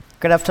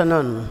Good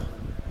afternoon.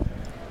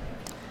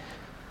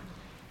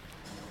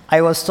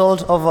 I was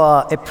told of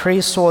a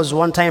priest who was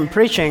one time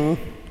preaching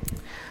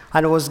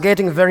and was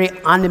getting very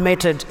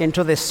animated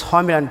into this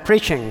homily and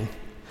preaching.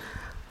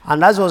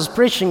 And as he was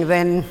preaching,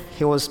 then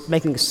he was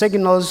making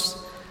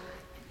signals.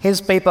 His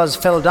papers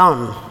fell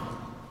down.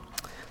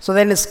 So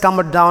then he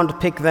scampered down to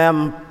pick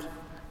them,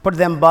 put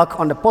them back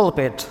on the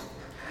pulpit.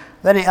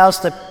 Then he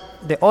asked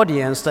the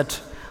audience that,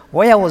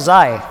 where was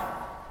I?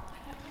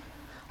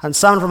 And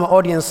someone from the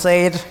audience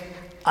said,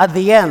 at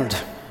the end.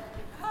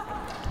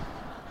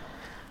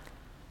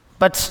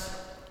 But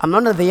I'm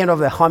not at the end of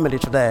the homily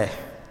today.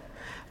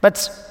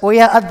 But we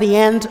are at the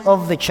end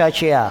of the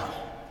church year.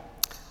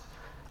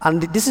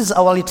 And this is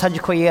our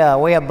liturgical year,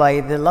 whereby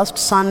the last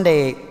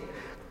Sunday,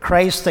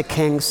 Christ the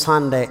King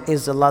Sunday,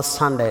 is the last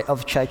Sunday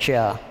of church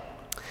year.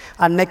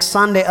 And next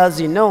Sunday,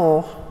 as you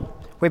know,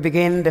 we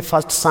begin the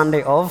first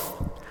Sunday of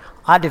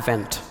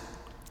Advent.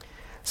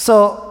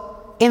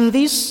 So in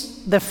this,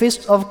 the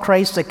Feast of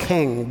Christ the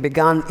King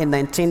began in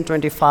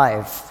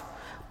 1925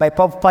 by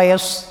Pope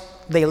Pius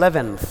XI.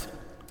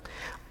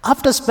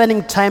 After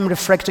spending time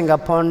reflecting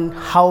upon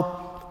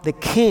how the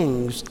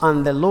kings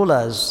and the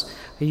rulers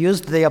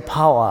used their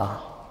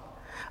power,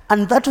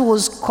 and that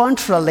was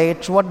contrary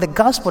to what the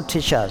gospel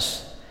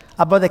teaches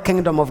about the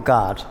kingdom of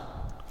God.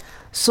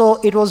 So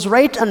it was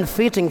right and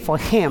fitting for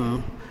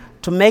him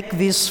to make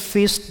this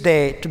feast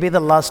day to be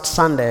the last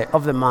Sunday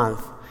of the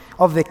month,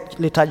 of the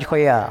liturgical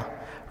year,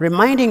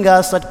 reminding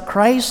us that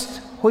Christ,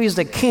 who is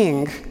the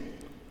King,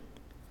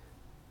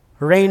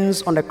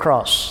 reigns on the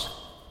cross,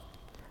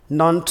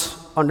 not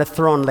on the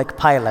throne like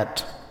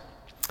Pilate.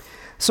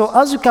 So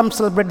as we come to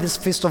celebrate this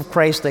feast of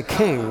Christ the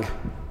King,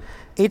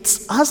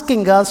 it's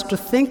asking us to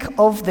think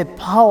of the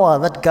power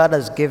that God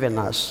has given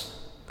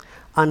us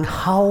and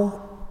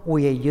how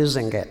we are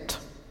using it.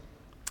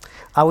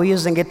 Are we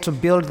using it to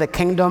build the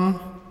kingdom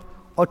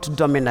or to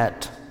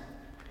dominate?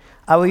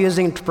 Are we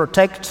using it to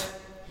protect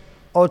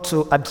or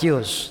to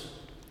abuse?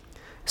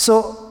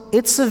 So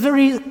it's a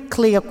very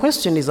clear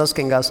question he's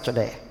asking us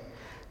today,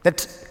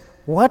 that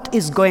what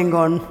is going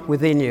on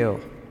within you?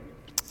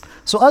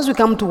 So as we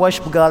come to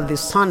worship God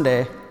this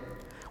Sunday,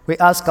 we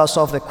ask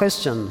ourselves the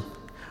question.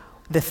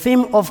 The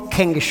theme of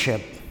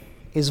kingship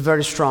is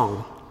very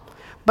strong,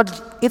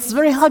 but it's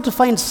very hard to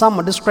find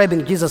someone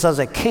describing Jesus as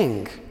a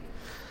king.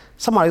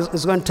 Someone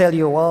is going to tell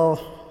you,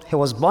 well, he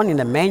was born in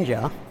a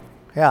manger.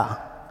 Yeah.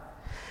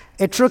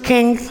 A true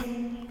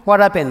king, what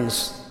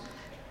happens?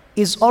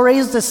 Is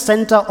always the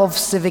center of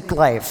civic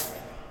life,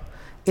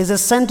 is the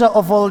center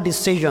of all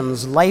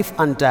decisions, life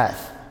and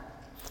death.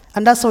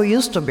 And that's how it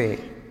used to be.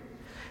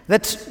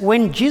 That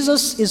when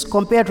Jesus is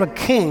compared to a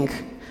king,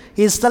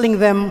 he's telling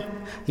them,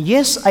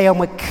 yes, I am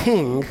a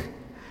king,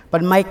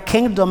 but my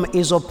kingdom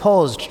is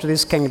opposed to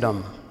this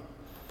kingdom.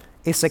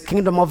 It's a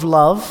kingdom of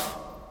love,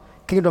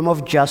 kingdom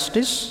of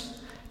justice,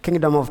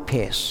 kingdom of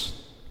peace.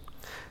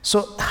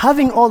 So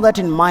having all that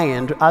in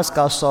mind, we ask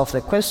ourselves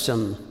the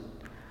question,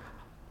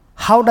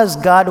 how does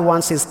God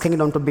want his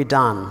kingdom to be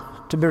done,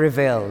 to be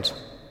revealed?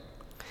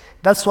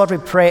 That's what we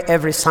pray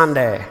every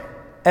Sunday.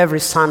 Every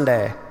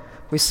Sunday,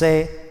 we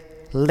say,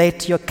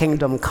 let your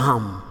kingdom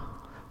come.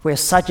 We're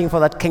searching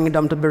for that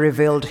kingdom to be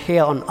revealed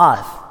here on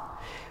earth.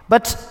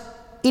 But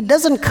it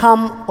doesn't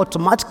come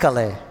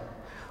automatically.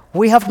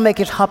 We have to make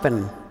it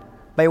happen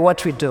by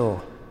what we do,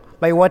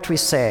 by what we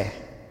say.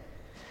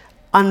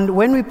 And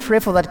when we pray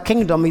for that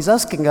kingdom, he's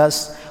asking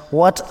us,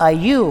 what are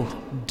you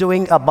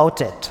doing about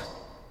it?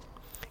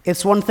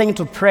 It's one thing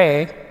to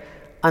pray,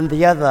 and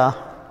the other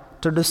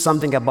to do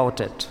something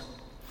about it.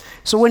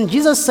 So when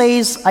Jesus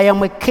says, I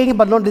am a king,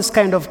 but not this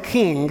kind of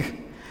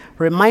king,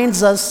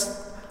 reminds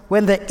us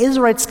when the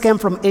Israelites came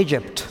from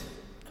Egypt,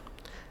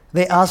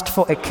 they asked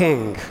for a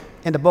king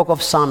in the book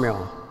of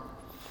Samuel.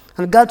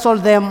 And God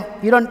told them,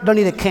 you don't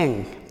need a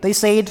king. They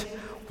said,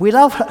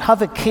 we'll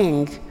have a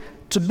king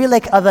to be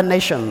like other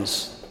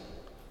nations.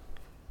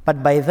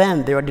 But by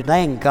then, they were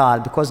denying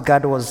God because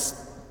God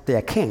was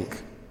their king.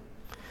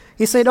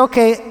 He said,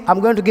 okay, I'm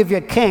going to give you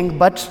a king,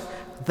 but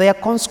there are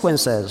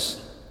consequences.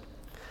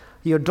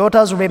 Your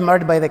daughters will be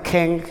married by the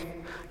king.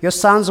 Your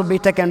sons will be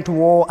taken to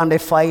war and they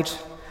fight.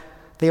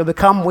 They'll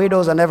become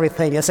widows and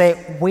everything. They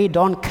say, we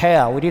don't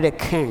care. We need a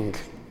king.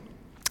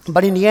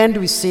 But in the end,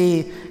 we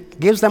see,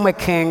 gives them a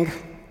king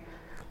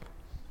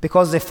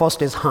because they forced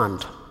his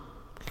hand.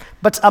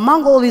 But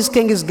among all these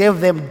kings he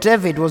gave them,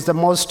 David was the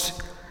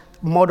most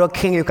model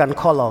king you can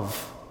call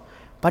of.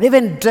 But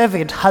even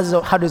David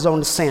had his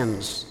own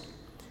sins.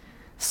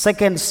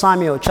 2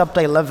 Samuel chapter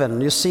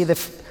 11, you see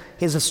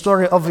is the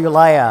story of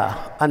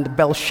Uriah and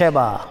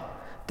Bathsheba.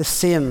 The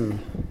sin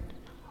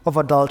of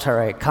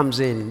adultery comes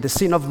in. The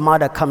sin of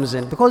murder comes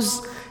in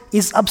because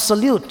it's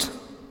absolute.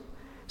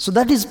 So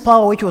that is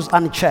power which was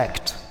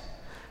unchecked.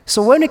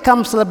 So when we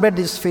come to celebrate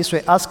this feast,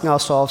 we're asking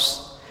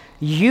ourselves,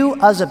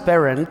 you as a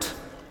parent,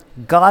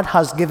 God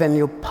has given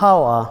you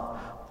power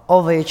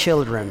over your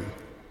children.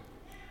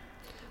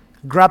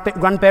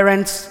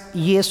 Grandparents,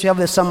 yes, you have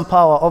the same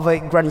power over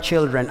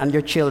grandchildren and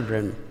your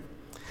children.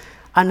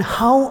 And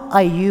how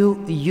are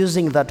you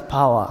using that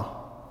power?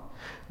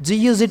 Do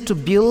you use it to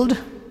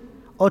build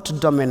or to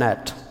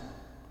dominate?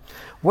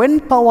 When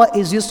power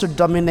is used to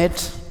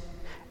dominate,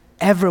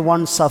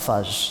 everyone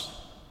suffers.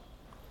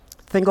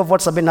 Think of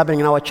what's been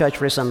happening in our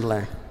church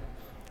recently.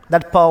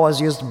 That power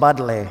was used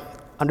badly,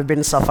 and we've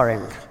been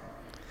suffering.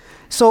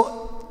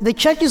 So the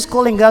church is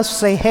calling us to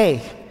say,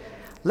 hey,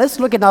 let's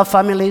look at our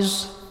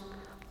families,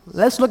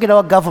 let's look at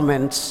our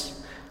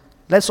governments,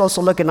 let's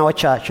also look in our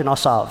church and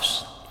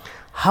ourselves.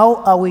 How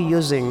are we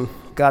using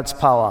God's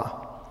power?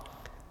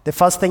 The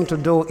first thing to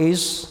do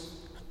is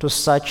to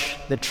search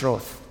the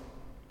truth.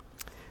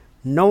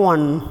 No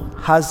one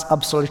has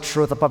absolute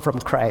truth apart from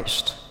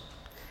Christ.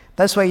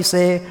 That's why you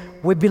say,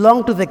 we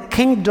belong to the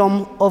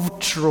kingdom of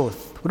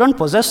truth. We don't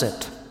possess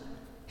it.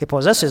 He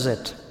possesses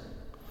it.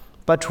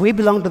 But we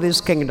belong to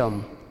this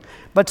kingdom.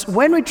 But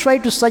when we try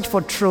to search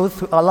for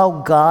truth, we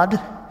allow God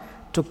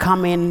to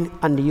come in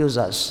and use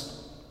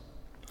us.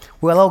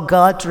 We allow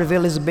God to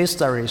reveal His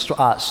mysteries to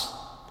us.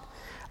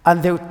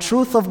 And the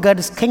truth of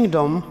God's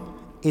kingdom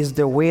is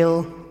the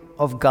will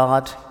of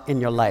God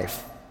in your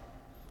life.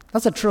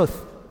 That's the truth.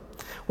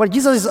 When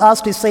Jesus is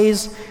asked, He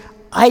says,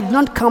 I did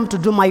not come to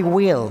do my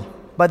will,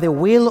 but the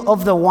will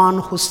of the one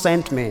who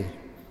sent me.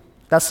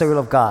 That's the will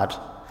of God.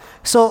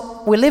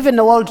 So we live in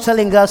a world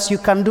telling us you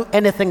can do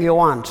anything you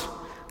want.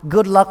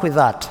 Good luck with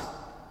that.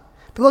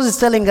 Because it's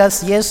telling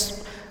us,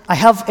 yes, I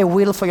have a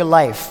will for your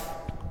life.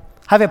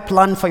 I have a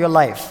plan for your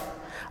life.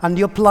 And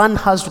your plan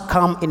has to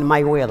come in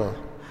my will.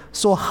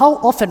 So how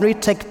often do we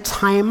take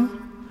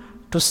time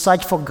to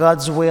search for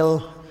God's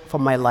will for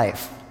my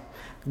life?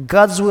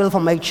 God's will for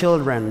my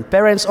children.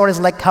 Parents always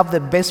have the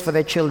best for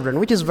their children,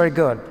 which is very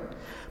good.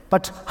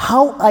 But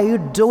how are you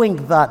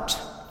doing that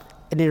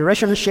in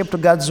relationship to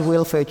God's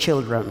will for your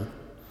children?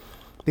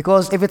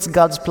 Because if it's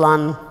God's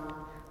plan,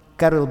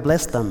 God will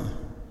bless them.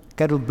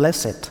 God will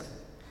bless it.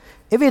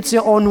 If it's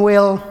your own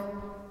will,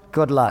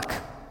 good luck.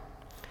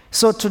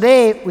 So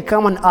today we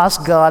come and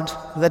ask God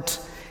that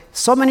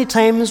so many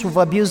times we've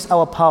abused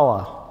our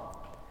power.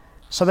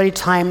 So many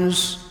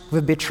times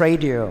we've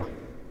betrayed you.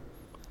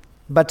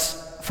 But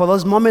for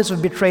those moments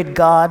we've betrayed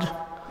God,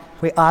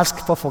 we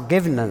ask for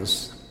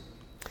forgiveness.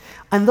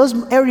 And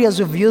those areas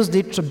we've used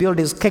it to build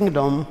His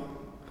kingdom,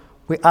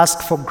 we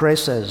ask for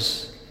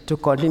graces to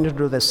continue to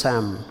do the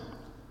same.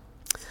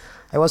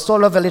 I was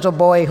told of a little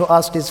boy who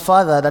asked his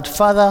father that,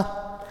 Father,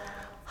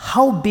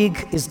 how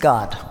big is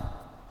God?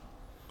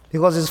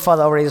 Because his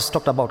father already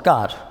talked about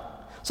God.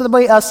 So the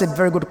boy asked a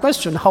very good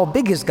question, how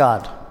big is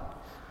God?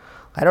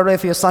 I don't know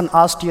if your son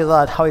asked you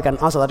that, how you can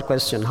answer that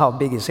question, how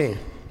big is He?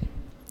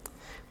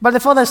 But the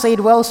father said,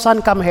 well,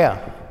 son, come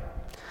here.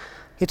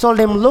 He told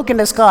him, look in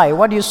the sky,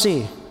 what do you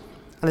see?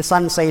 And the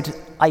son said,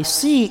 I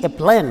see a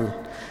plane,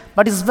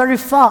 but it's very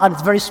far and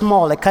it's very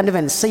small, I can't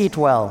even see it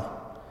well.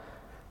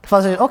 The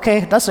father said,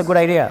 okay, that's a good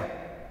idea.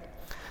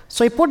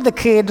 So he put the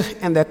kid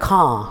in the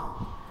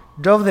car,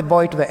 drove the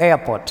boy to the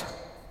airport,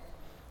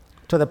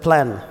 to the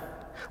plane.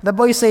 The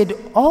boy said,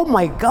 oh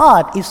my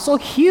God, it's so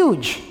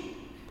huge.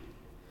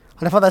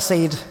 And the father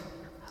said,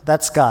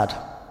 that's God.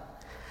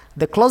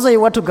 The closer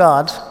you are to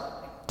God,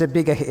 the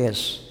bigger He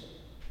is.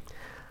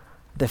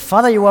 The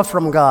farther you are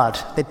from God,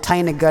 the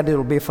tiny God it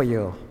will be for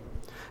you.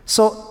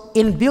 So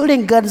in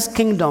building God's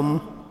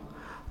kingdom,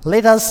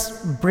 let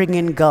us bring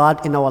in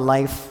God in our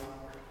life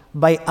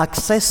by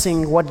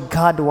accessing what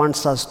God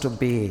wants us to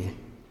be.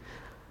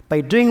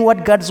 By doing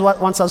what God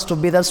wants us to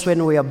be, that's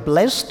when we are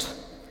blessed,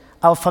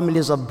 our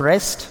families are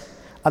blessed,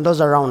 and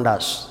those around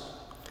us.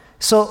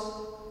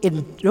 So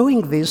in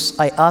doing this,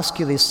 I ask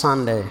you this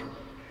Sunday,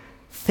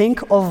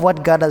 think of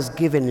what God has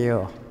given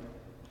you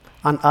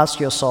and ask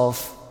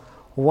yourself,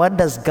 what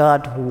does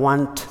God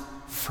want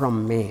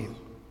from me?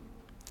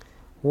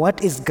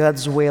 What is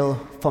God's will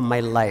for my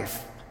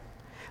life?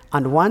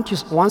 And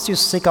once you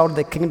seek out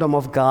the kingdom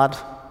of God,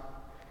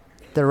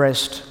 the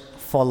rest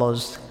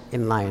follows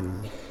in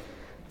line.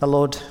 The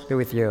Lord be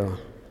with you.